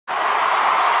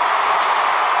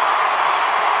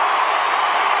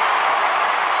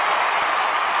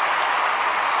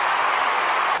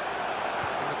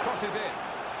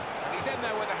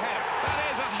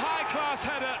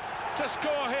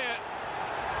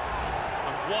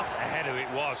what a header it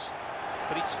was.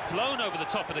 But it's flown over the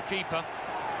top of the keeper.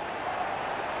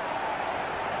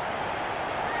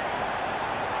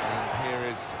 And here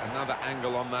is another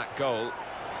angle on that goal.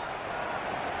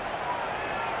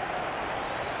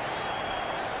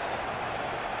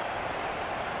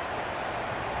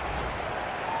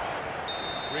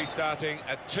 Restarting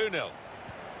at 2-0.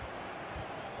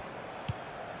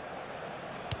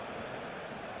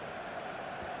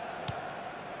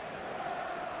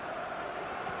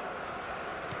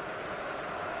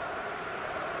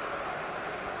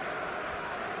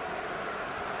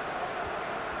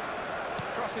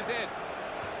 Crosses in.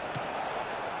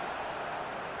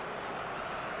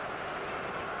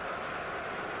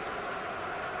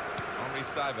 Henri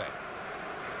Saive.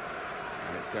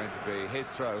 And it's going to be his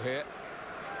throw here.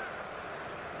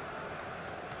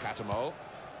 Catamol.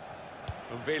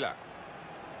 Umvila.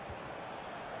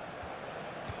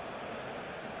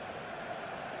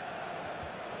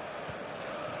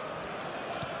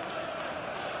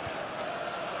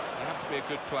 You have to be a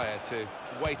good player to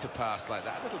wait a pass like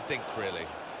that. A little dink, really.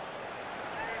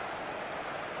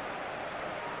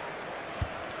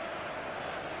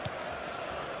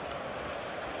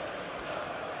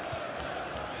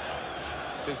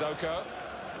 Sissoko.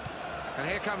 And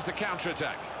here comes the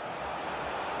counter-attack.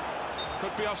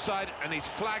 Could be offside, and he's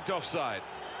flagged offside.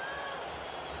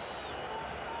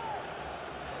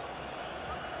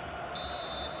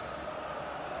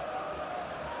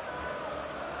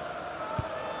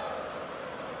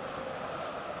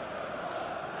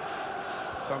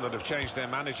 Sunderland have changed their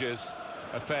managers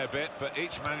a fair bit, but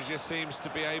each manager seems to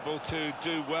be able to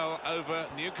do well over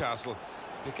Newcastle.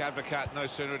 Dick Advocat no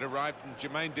sooner had arrived, and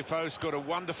Jermaine Defoe scored a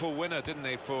wonderful winner, didn't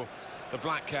he, for the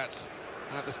Black Cats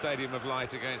at the Stadium of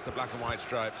Light against the Black and White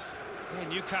Stripes. Yeah,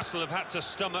 Newcastle have had to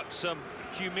stomach some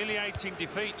humiliating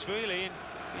defeats, really, in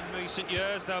recent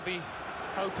years. They'll be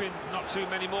hoping not too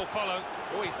many more follow.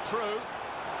 Oh, he's through.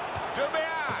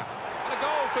 Doumbia! And a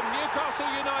goal from Newcastle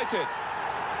United.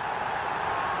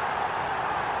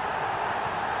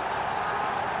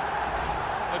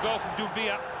 A goal from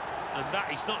Doumbia, and that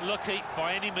is not lucky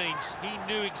by any means. He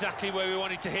knew exactly where he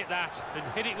wanted to hit that, and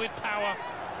hit it with power.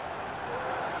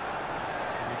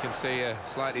 You can see a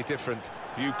slightly different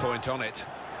viewpoint on it.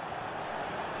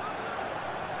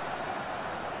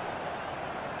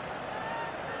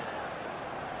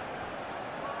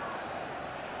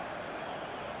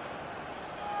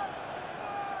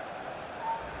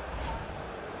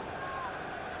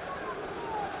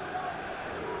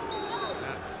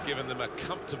 That's given them a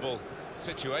comfortable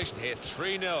situation here.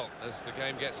 3-0 as the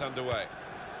game gets underway.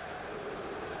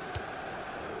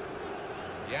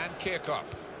 Jan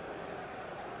Kirchhoff.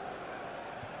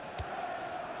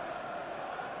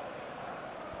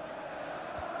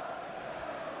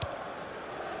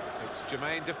 It's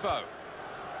Jermaine Defoe.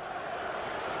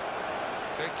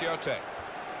 Tiote.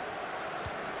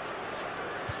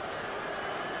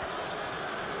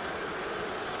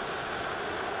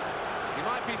 He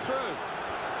might be through.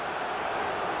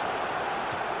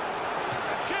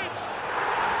 And shoots!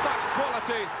 Such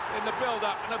quality in the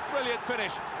build-up and a brilliant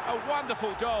finish. A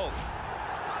wonderful goal.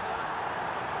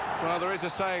 Well, there is a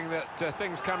saying that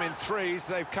things come in threes.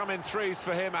 They've come in threes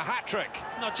for him, a hat-trick.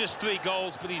 Not just 3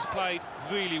 goals, but he's played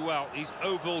really well. His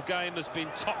overall game has been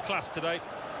top class today.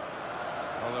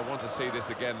 Well, I want to see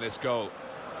this again, this goal.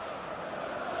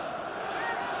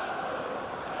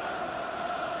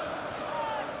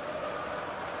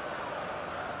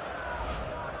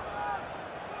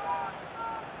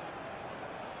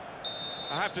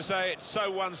 I have to say, it's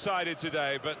so one-sided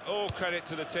today, but all credit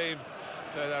to the team.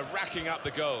 They're racking up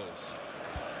the goals.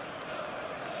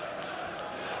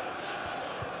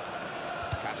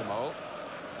 Catamol.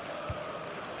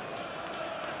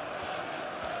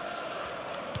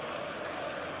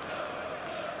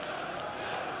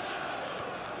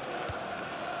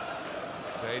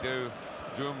 Seydou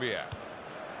Doumbia.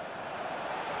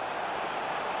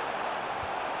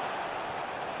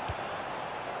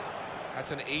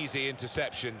 That's an easy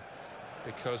interception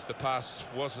because the pass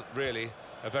wasn't really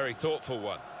a very thoughtful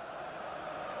one.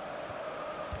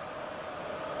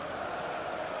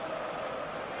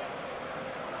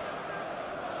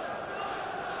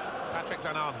 Patrick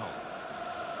Van Aanholt.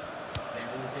 There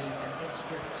will be an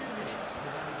extra 2 minutes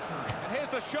without time. And here's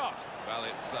the shot. Well,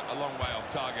 it's a long way off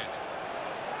target.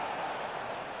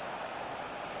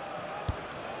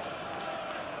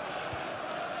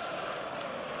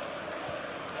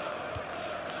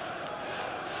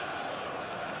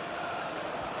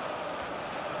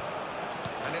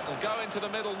 And it will go into the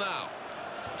middle now.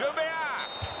 Doumbia!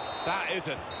 That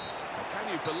isn't. Well,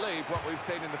 can you believe what we've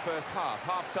seen in the first half?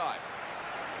 Half-time.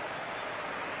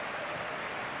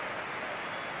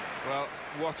 Well,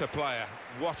 what a player,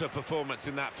 what a performance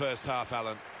in that first half,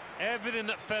 Alan. Everything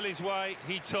that fell his way,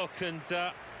 he took, and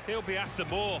he'll be after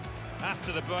more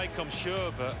after the break, I'm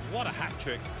sure, but what a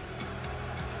hat-trick.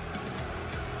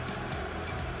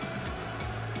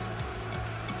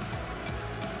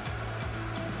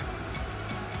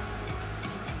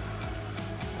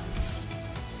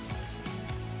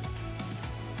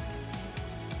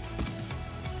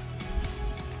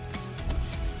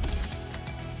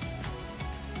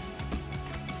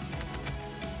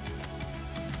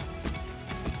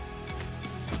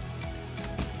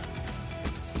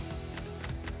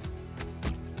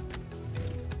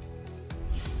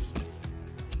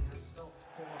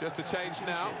 Just a change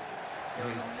now.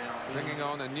 He's bringing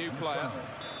on a new player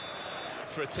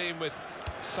for a team with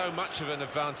so much of an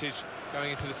advantage going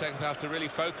into the second half to really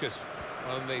focus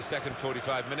on the second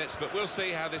 45 minutes. But we'll see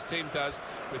how this team does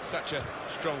with such a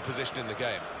strong position in the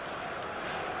game.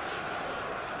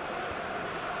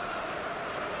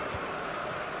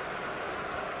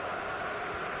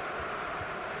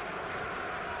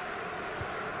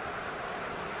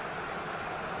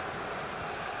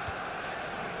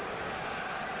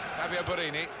 Fabio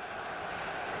Borini,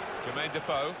 Jermaine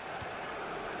Defoe.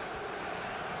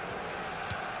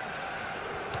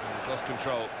 He's lost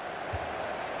control.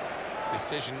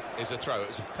 Decision is a throw. It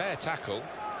was a fair tackle.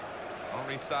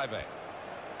 Henri Saivet.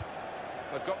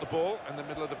 They've got the ball in the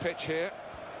middle of the pitch here.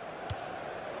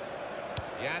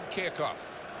 Jan Kirchhoff.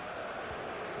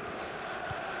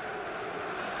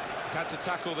 He's had to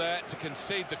tackle there to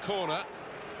concede the corner.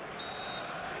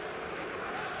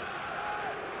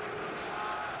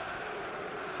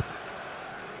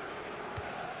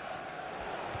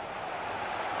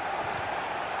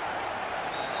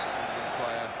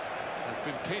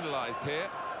 Been penalised here.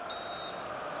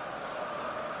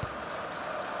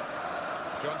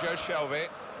 Jonjo Shelvey.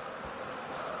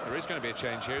 There is going to be a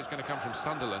change here. It's going to come from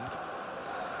Sunderland.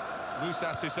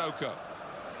 Moussa Sissoko.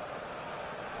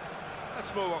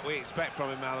 That's more what we expect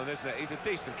from him, Alan, isn't it? He's a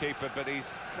decent keeper, but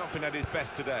he's not been at his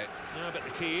best today. No, but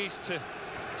the key is to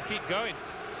keep going,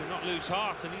 to not lose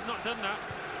heart, and he's not done that.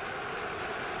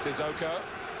 Sissoko.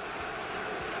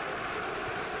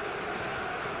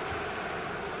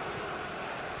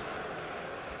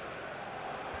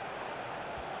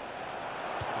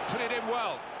 Put it in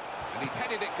well, and he's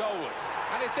headed it goalwards,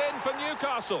 and it's in for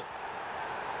Newcastle.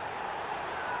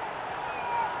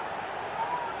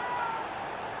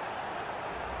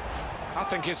 I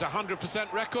think it's a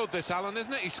 100% record, this, Alan,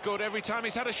 isn't it? He's scored every time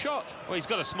he's had a shot. Well, he's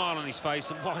got a smile on his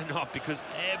face, and why not? Because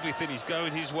everything is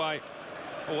going his way.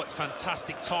 Oh, it's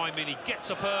fantastic timing. He gets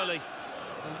up early,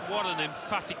 and what an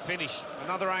emphatic finish.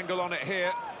 Another angle on it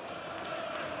here.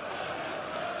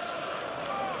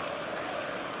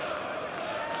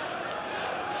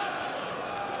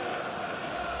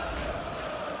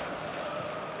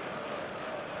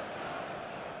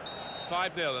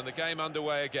 (5-0) and the game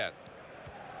underway again.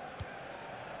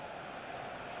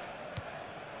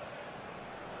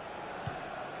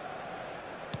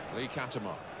 Lee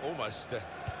Catamar almost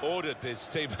ordered his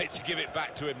teammate to give it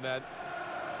back to him then.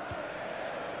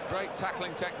 Great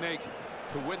tackling technique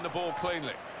to win the ball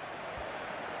cleanly.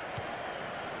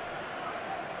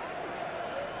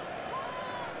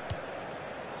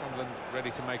 Sunderland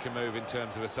ready to make a move in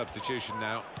terms of a substitution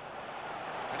now.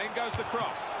 And in goes the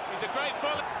cross. He's a great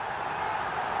volley.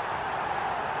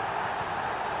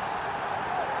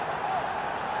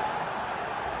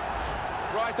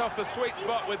 Right off the sweet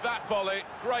spot with that volley.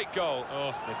 Great goal.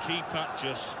 Oh, the keeper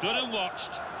just stood and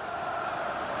watched.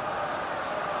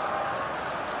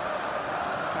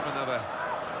 Let's have another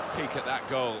peek at that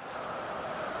goal.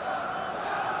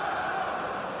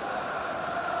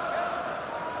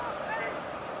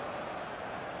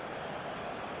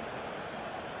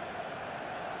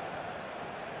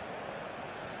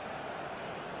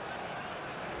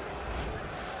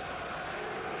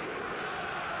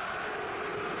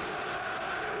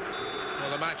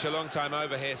 The match a long time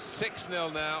over here.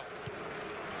 6-0 now.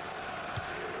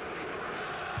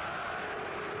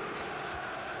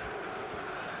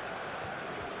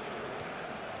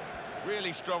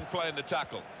 Really strong play in the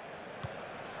tackle.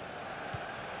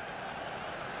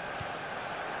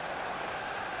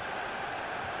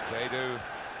 Seydou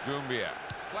Doumbia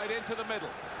played into the middle,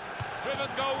 driven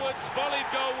goalwards, volleyed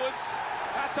goalwards.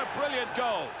 That's a brilliant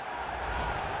goal.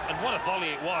 And what a volley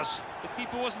it was. The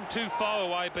keeper wasn't too far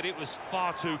away, but it was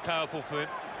far too powerful for him.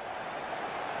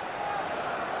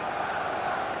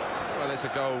 Well, it's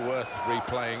a goal worth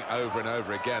replaying over and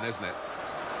over again, isn't it?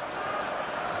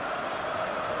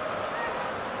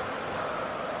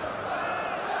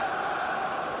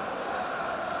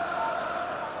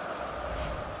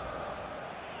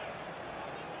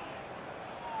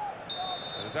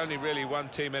 There's only really one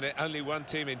team in it, only one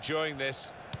team enjoying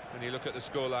this when you look at the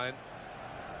scoreline.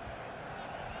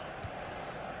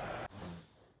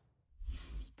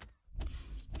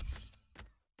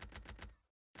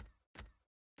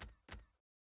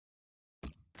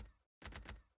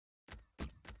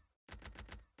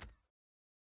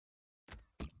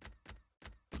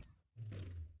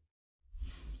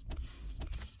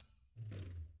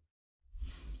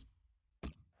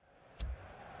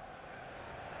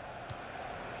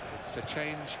 It's a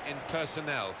change in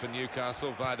personnel for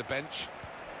Newcastle via the bench.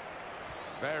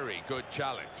 Very good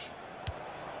challenge.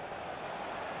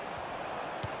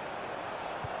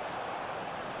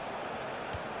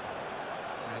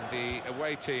 And the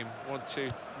away team want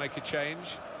to make a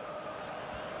change.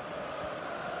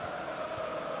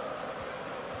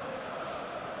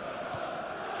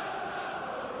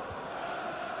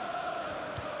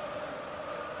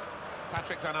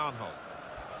 Patrick Van Aanholt.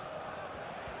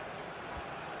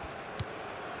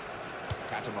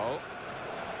 Catamol.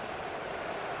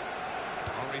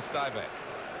 Henri Saivet.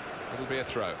 It'll be a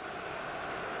throw.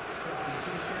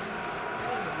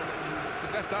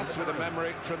 He's left us with a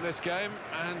memory from this game,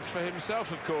 and for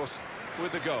himself, of course,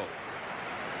 with the goal.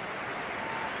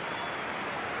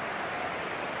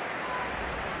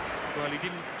 Well, he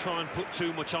didn't try and put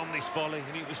too much on this volley,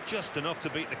 and it was just enough to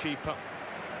beat the keeper.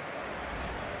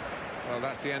 Well,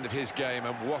 that's the end of his game,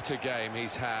 and what a game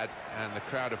he's had, and the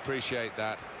crowd appreciate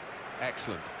that.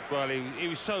 Excellent. Well, he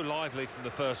was so lively from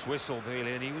the first whistle,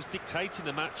 really, and he was dictating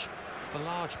the match for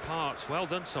large parts. Well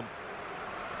done, son.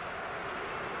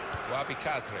 Wabi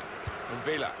Kazri from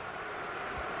Villa.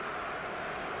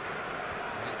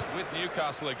 And it's with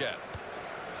Newcastle again.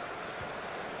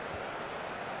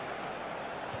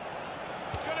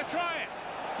 He's going to try it.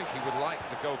 I think he would like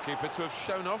the goalkeeper to have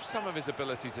shown off some of his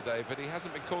ability today, but he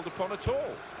hasn't been called upon at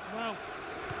all. Well,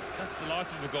 that's the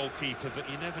life of a goalkeeper, but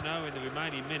you never know in the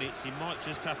remaining minutes. He might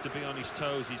just have to be on his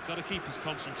toes. He's got to keep his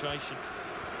concentration.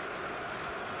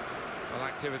 Well,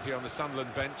 activity on the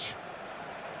Sunderland bench.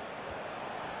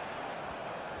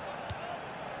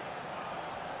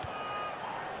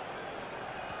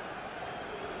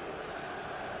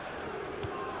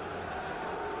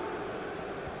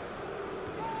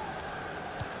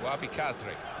 Wabi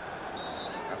Kazri.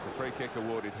 That's a free kick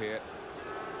awarded here.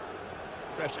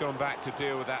 Ref's gone back to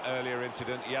deal with that earlier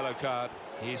incident, yellow card.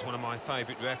 He's one of my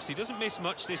favourite refs. He doesn't miss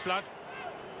much, this lad.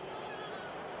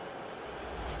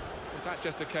 Was that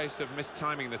just a case of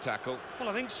mistiming the tackle? Well,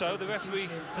 I think so. The referee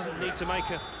doesn't need to make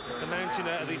a mountain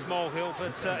out of this molehill,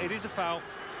 but it is a foul.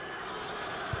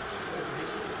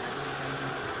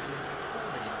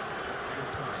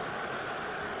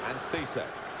 And Cisse.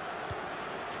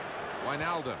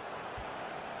 Wijnaldum.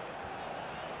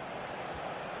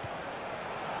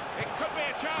 It could be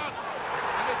a chance,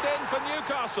 and it's in for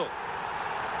Newcastle.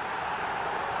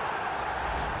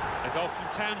 A goal from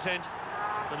Townsend,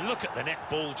 and look at the net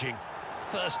bulging.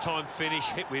 First time finish,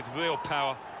 hit with real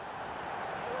power.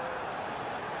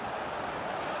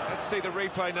 Let's see the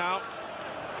replay now.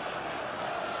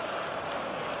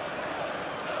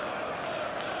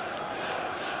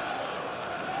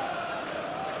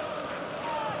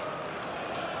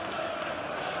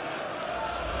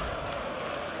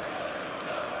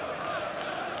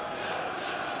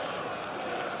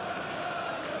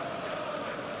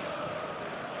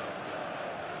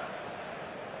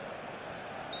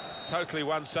 Totally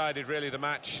one-sided, really, the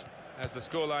match, as the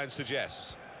scoreline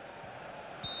suggests.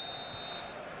 It's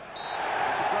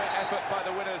a great effort by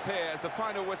the winners here as the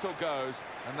final whistle goes,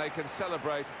 and they can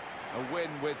celebrate a win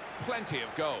with plenty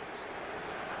of goals.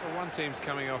 Well, one team's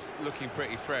coming off looking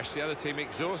pretty fresh, the other team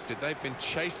exhausted. They've been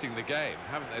chasing the game,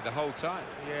 haven't they, the whole time?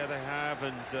 Yeah, they have,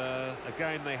 and a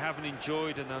game they haven't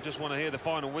enjoyed, and they'll just want to hear the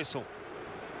final whistle.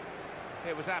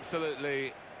 It was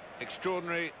absolutely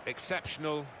extraordinary,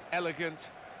 exceptional,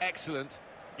 elegant, excellent.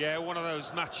 Yeah, one of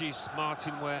those matches,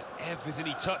 Martin, where everything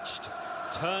he touched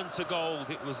turned to gold.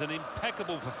 It was an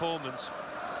impeccable performance.